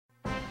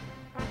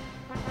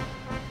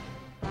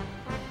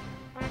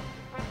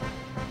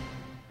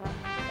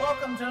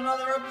to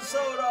another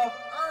episode of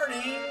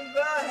Earning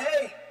the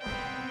Hate.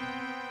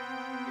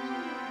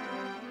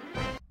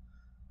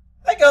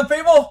 Hey, gun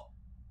people.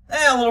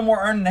 Hey, a little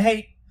more Earning the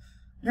Hate.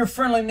 Your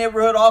friendly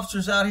neighborhood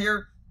officers out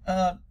here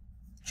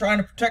trying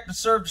to protect and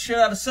serve the shit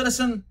out of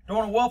citizen,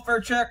 doing a welfare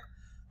check.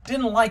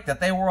 Didn't like that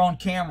they were on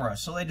camera,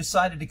 so they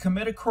decided to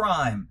commit a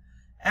crime.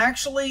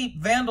 Actually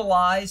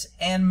vandalize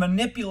and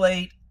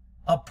manipulate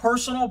a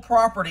personal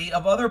property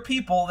of other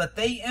people that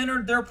they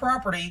entered their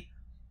property,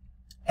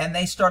 and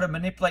they started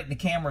manipulating the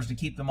cameras to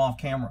keep them off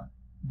camera.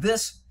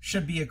 This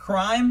should be a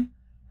crime,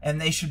 and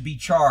they should be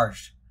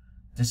charged.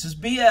 This is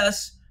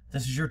BS.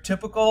 This is your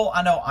typical,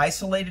 I know,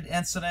 isolated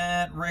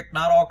incident. Rick,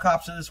 not all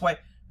cops are this way.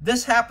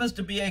 This happens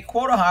to be a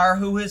quota hire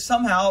who has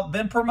somehow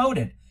been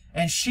promoted,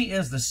 and she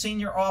is the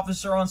senior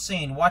officer on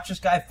scene. Watch this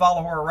guy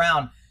follow her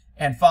around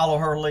and follow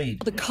her lead.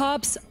 The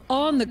cops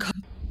on the cops.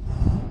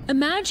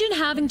 Imagine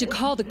having to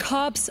call the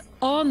cops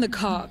on the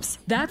cops.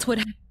 That's what.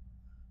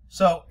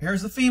 So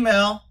here's the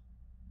female.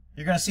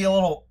 You're going to see a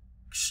little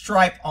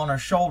stripe on her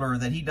shoulder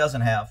that he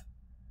doesn't have.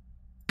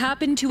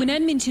 Happened to an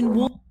Edmonton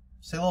woman.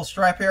 See a little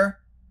stripe here?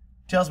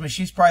 Tells me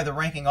she's probably the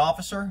ranking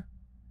officer.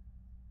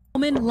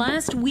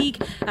 Last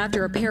week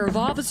after a pair of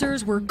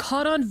officers were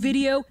caught on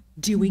video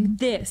doing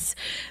this,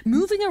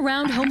 moving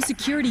around home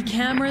security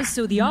cameras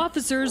so the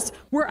officers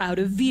were out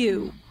of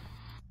view.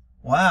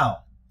 Wow.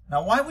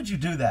 Now, why would you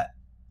do that?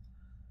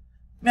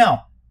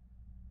 Now,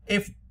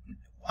 if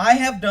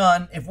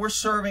we're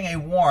serving a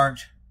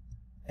warrant,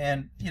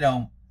 and, you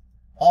know,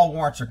 all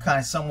warrants are kind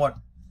of somewhat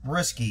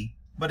risky,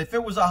 but if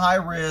it was a high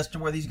risk to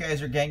where these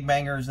guys are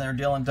gangbangers and they're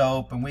dealing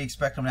dope and we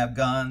expect them to have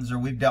guns, or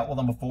we've dealt with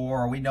them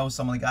before, or we know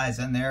some of the guys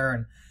in there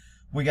and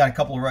we got a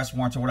couple of arrest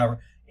warrants or whatever,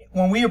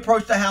 when we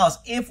approach the house,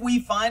 if we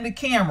find a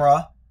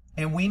camera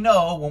and we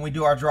know when we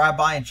do our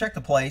drive-by and check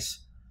the place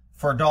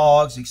for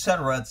dogs,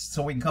 etc.,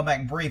 so we can come back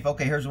and brief,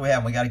 okay, here's what we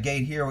have. We got a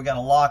gate here, we got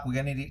a lock, we're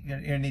going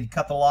to need to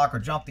cut the lock or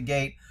jump the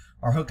gate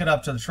or hook it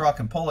up to the truck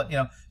and pull it, you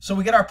know. So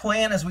we get our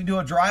plan as we do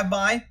a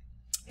drive-by,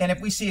 and if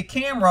we see a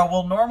camera,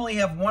 we'll normally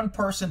have one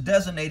person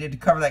designated to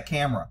cover that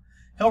camera.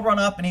 He'll run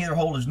up and either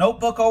hold his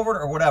notebook over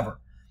it or whatever.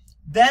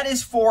 That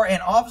is for an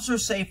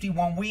officer's safety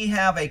when we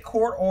have a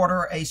court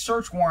order, a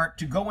search warrant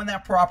to go in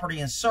that property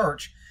and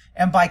search,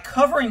 and by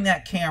covering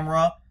that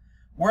camera,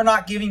 we're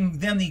not giving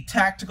them the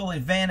tactical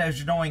advantage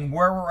of knowing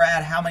where we're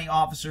at, how many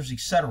officers,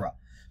 etc.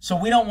 So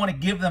we don't want to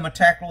give them a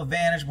tactical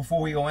advantage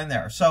before we go in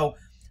there. So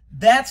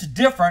that's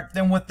different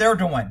than what they're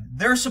doing.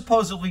 They're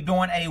supposedly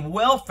doing a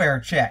welfare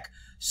check.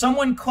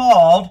 Someone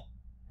called,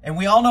 and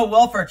we all know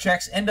welfare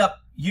checks end up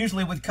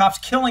usually with cops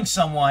killing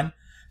someone.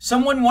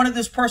 Someone wanted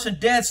this person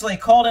dead, so they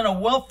called in a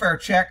welfare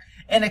check,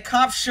 and the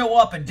cops show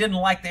up and didn't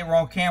like they were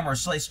on camera,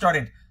 so they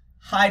started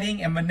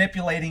hiding and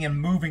manipulating and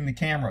moving the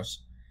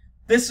cameras.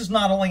 This is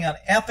not only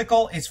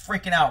unethical, it's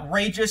freaking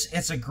outrageous,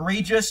 it's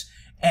egregious,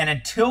 and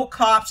until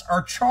cops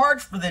are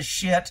charged for this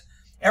shit,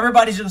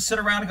 everybody's going to sit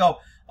around and go,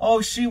 oh,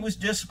 she was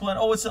disciplined,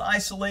 oh, it's an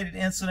isolated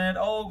incident,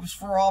 oh, it was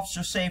for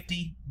officer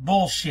safety.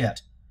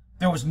 Bullshit.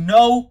 There was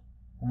no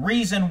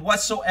reason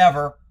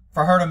whatsoever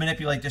for her to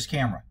manipulate this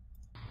camera.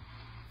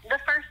 The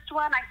first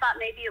one, I thought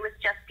maybe it was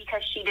just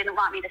because she didn't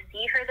want me to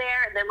see her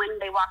there, and then when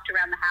they walked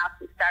around the house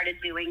and started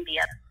doing the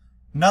other.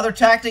 Another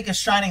tactic is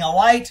shining a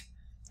light.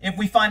 If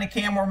we find a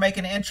camera, we're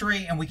making an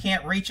entry and we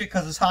can't reach it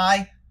because it's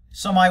high,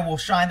 somebody will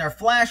shine their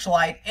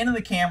flashlight into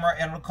the camera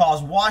and it'll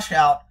cause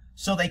washout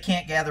so they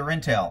can't gather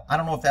intel. I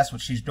don't know if that's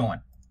what she's doing.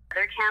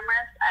 Other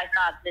cameras, I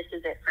thought this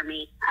is it for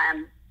me.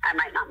 I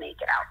might not make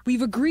it out.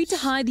 We've agreed to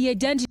hide the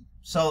identity.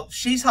 So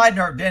she's hiding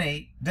her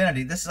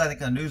identity. This is, I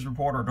think, a news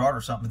reporter or daughter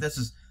or something. But this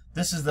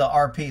is the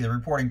RP, the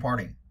reporting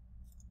party.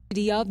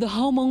 Of the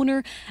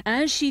homeowner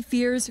as she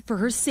fears for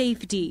her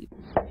safety.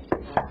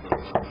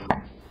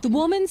 The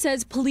woman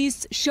says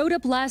police showed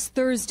up last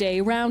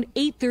Thursday around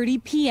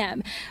 8:30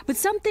 p.m., but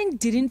something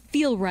didn't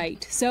feel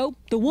right, so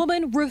the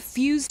woman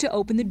refused to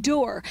open the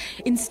door.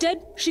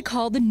 Instead, she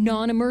called the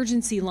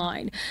non-emergency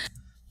line.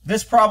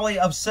 This probably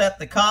upset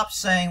the cops,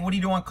 saying, what are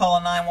you doing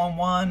calling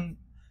 911?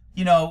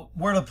 You know,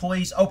 we're the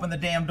police, open the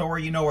damn door,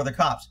 you know we're the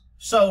cops.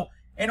 So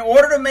in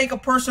order to make a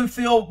person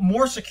feel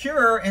more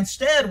secure,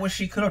 instead what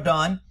she could have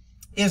done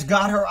is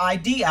got her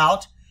ID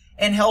out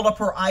and held up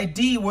her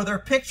ID with her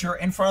picture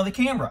in front of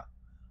the camera.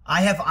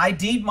 I have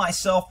ID'd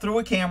myself through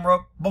a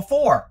camera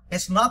before.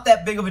 It's not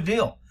that big of a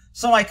deal.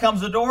 Somebody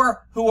comes to the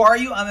door, who are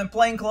you? I'm in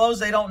plain clothes,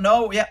 they don't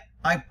know. Yeah,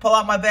 I pull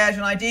out my badge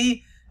and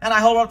ID, and I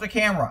hold up the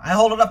camera. I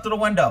hold it up to the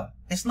window.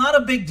 It's not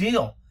a big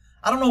deal.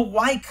 I don't know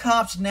why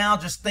cops now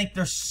just think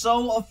they're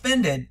so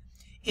offended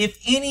if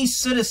any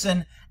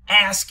citizen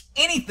asks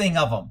anything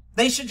of them.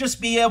 They should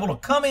just be able to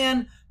come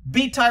in,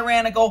 be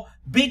tyrannical,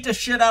 beat the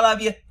shit out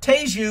of you,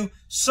 tase you,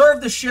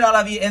 serve the shit out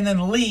of you, and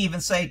then leave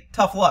and say,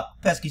 tough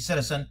luck, pesky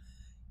citizen.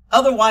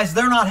 Otherwise,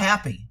 they're not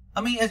happy.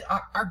 I mean,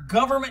 our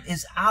government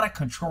is out of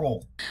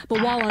control.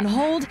 But while on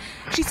hold,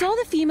 she saw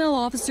the female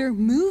officer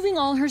moving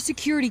all her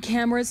security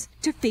cameras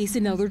to face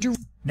another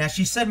direction. Now,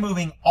 she said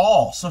moving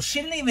all, so she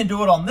didn't even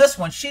do it on this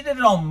one. She did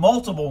it on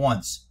multiple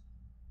ones.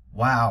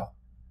 Wow.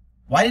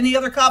 Why didn't the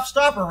other cop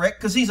stop her, Rick?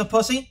 Because he's a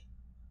pussy?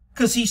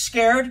 Because he's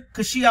scared?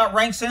 Because she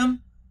outranks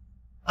him?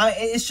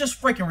 It's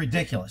just freaking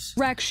ridiculous.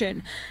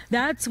 Direction.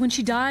 That's when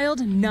she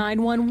dialed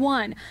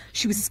 911.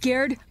 She was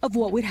scared of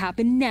what would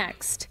happen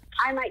next.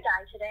 I might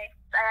die today.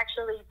 I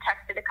actually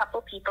texted a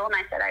couple people and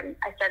I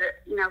said,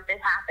 you know, if this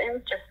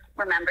happens, just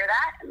remember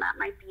that, and that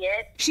might be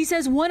it. She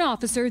says one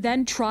officer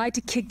then tried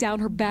to kick down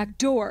her back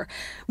door.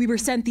 We were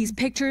sent these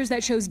pictures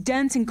that shows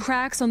dents and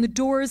cracks on the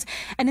doors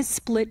and a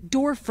split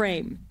door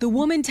frame. The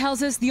woman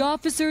tells us the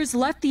officers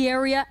left the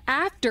area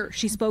after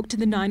she spoke to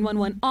the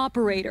 911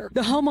 operator.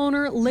 The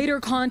homeowner later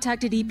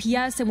contacted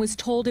EPS and was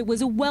told it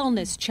was a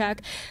wellness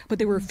check, but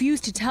they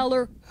refused to tell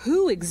her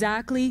who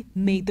exactly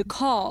made the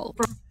call.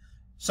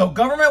 So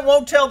government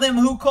won't tell them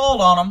who called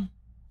on them.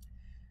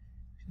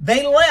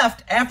 They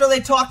left after they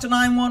talked to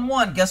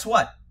 911. Guess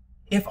what?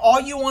 If all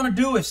you want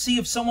to do is see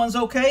if someone's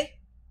okay,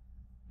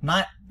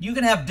 you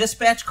can have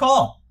dispatch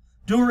call.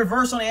 Do a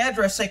reverse on the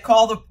address. Say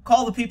call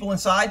the people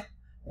inside.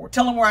 Or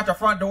tell them we're at the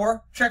front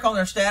door. Check on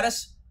their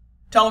status.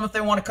 Tell them if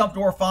they want to come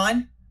to her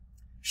fine.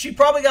 She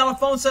probably got on the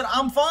phone and said,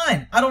 I'm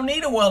fine. I don't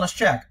need a wellness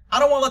check. I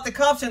don't want to let the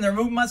cops in there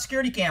moving my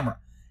security camera.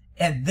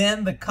 And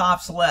then the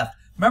cops left.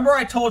 Remember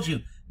I told you,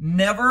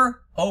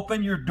 never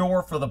open your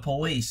door for the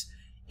police.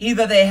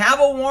 Either they have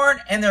a warrant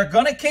and they're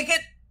going to kick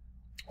it,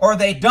 or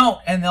they don't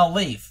and they'll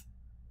leave.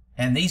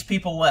 And these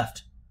people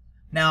left.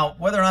 Now,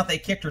 whether or not they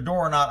kicked her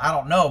door or not, I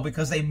don't know,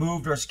 because they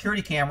moved her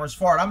security camera. As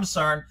far as I'm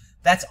concerned,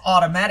 that's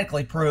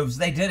automatically proves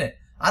they did it.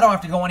 I don't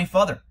have to go any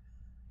further.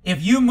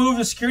 If you move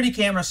the security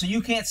camera so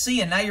you can't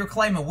see and now you're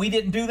claiming we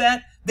didn't do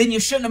that, then you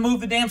shouldn't have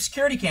moved the damn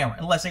security camera,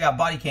 unless they got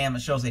body cam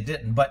that shows they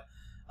didn't. But,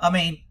 I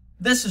mean,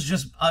 this is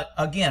just,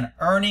 again,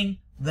 earning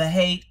the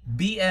hate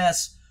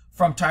BS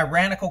from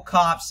tyrannical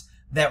cops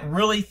that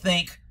really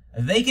think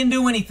they can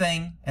do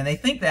anything, and they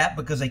think that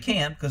because they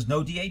can, because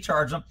no DA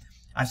charged them.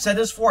 I've said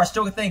this before, I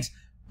still get things.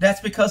 That's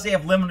because they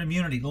have limited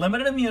immunity.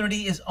 Limited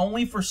immunity is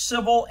only for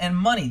civil and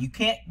money. You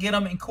can't get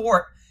them in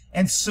court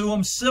and sue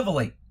them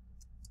civilly.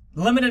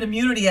 Limited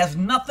immunity has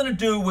nothing to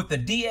do with the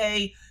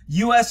DA,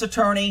 U.S.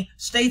 attorney,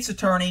 state's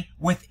attorney,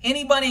 with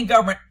anybody in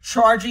government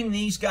charging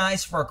these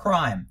guys for a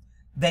crime.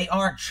 They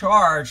aren't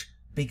charged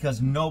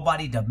because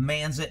nobody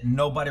demands it and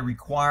nobody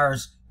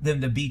requires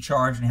them to be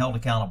charged and held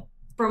accountable.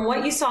 From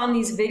what you saw in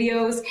these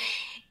videos,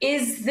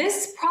 is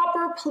this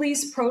proper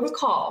police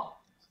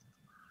protocol?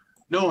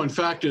 No, in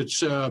fact,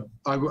 it's I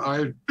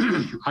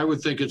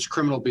would think it's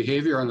criminal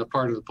behavior on the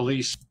part of the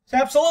police. It's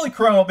absolutely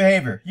criminal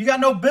behavior. You got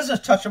no business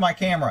touching my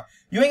camera.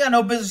 You ain't got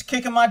no business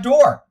kicking my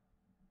door.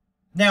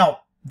 Now,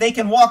 they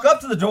can walk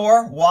up to the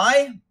door.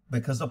 Why?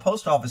 Because the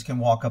post office can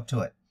walk up to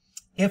it.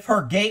 If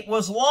her gate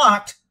was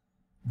locked,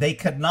 they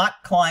could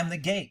not climb the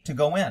gate to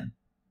go in.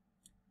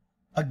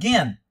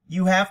 Again,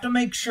 you have to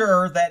make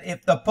sure that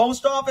if the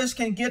post office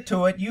can get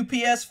to it,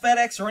 UPS,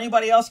 FedEx, or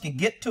anybody else can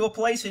get to a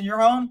place in your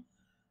home,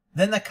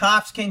 then the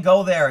cops can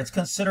go there. It's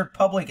considered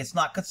public. It's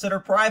not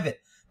considered private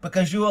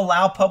because you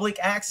allow public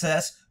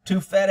access to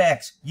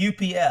FedEx,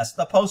 UPS,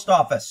 the post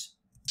office.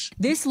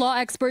 This law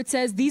expert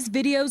says these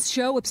videos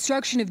show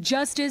obstruction of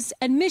justice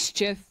and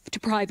mischief to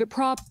private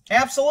property.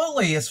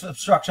 Absolutely, it's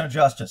obstruction of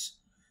justice.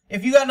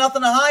 If you got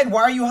nothing to hide,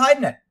 why are you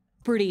hiding it?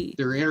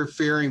 They're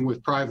interfering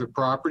with private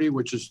property,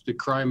 which is the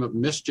crime of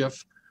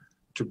mischief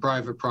to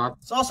private property.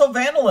 It's also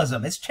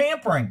vandalism. It's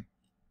tampering.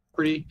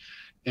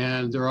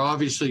 And they're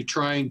obviously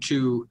trying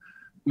to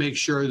make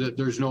sure that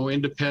there's no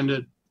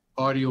independent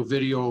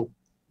audio-video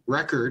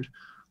record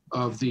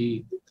of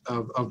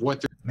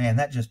what they're... Man,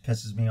 that just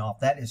pisses me off.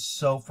 That is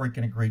so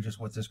freaking egregious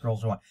what this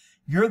girl's doing.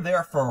 You're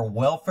there for a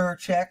welfare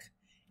check,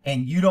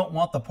 and you don't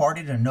want the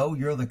party to know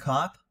you're the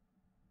cop?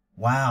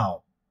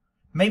 Wow.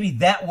 Maybe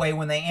that way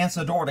when they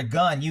answer the door with a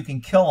gun, you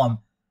can kill them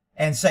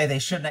and say they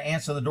shouldn't have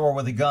answered the door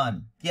with a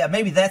gun. Yeah,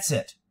 maybe that's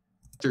it.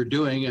 They're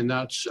doing, and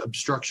that's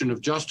obstruction of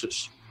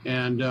justice.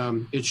 And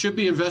it should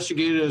be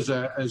investigated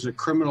as a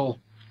criminal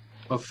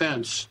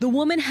offense. The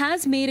woman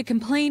has made a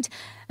complaint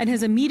and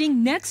has a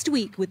meeting next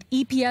week with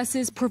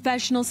EPS's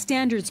Professional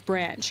Standards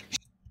Branch.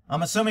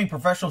 I'm assuming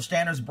Professional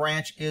Standards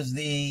Branch is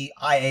the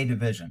IA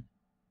division.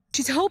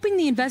 She's hoping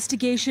the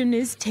investigation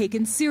is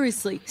taken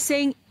seriously,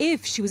 saying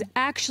if she was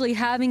actually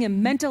having a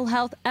mental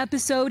health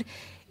episode,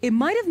 it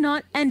might have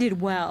not ended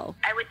well.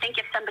 I would think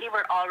if somebody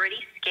were already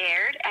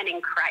scared and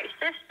in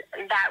crisis,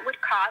 that would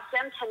cause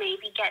them to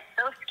maybe get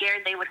so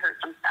scared they would hurt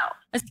themselves.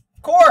 Of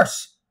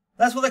course.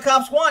 That's what the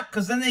cops want,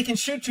 because then they can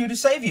shoot you to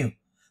save you.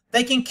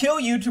 They can kill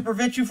you to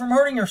prevent you from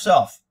hurting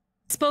yourself.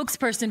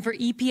 Spokesperson for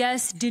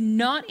EPS did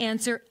not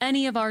answer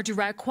any of our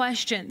direct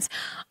questions,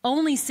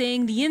 only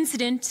saying the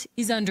incident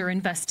is under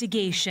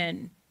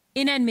investigation.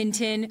 In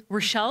Edmonton,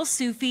 Rochelle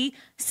Sufi,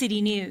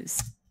 City News.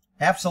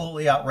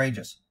 Absolutely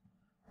outrageous.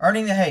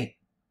 Earning the hate.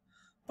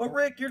 But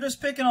Rick, you're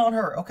just picking on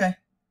her. Okay.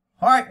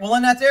 All right, we'll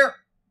end that there.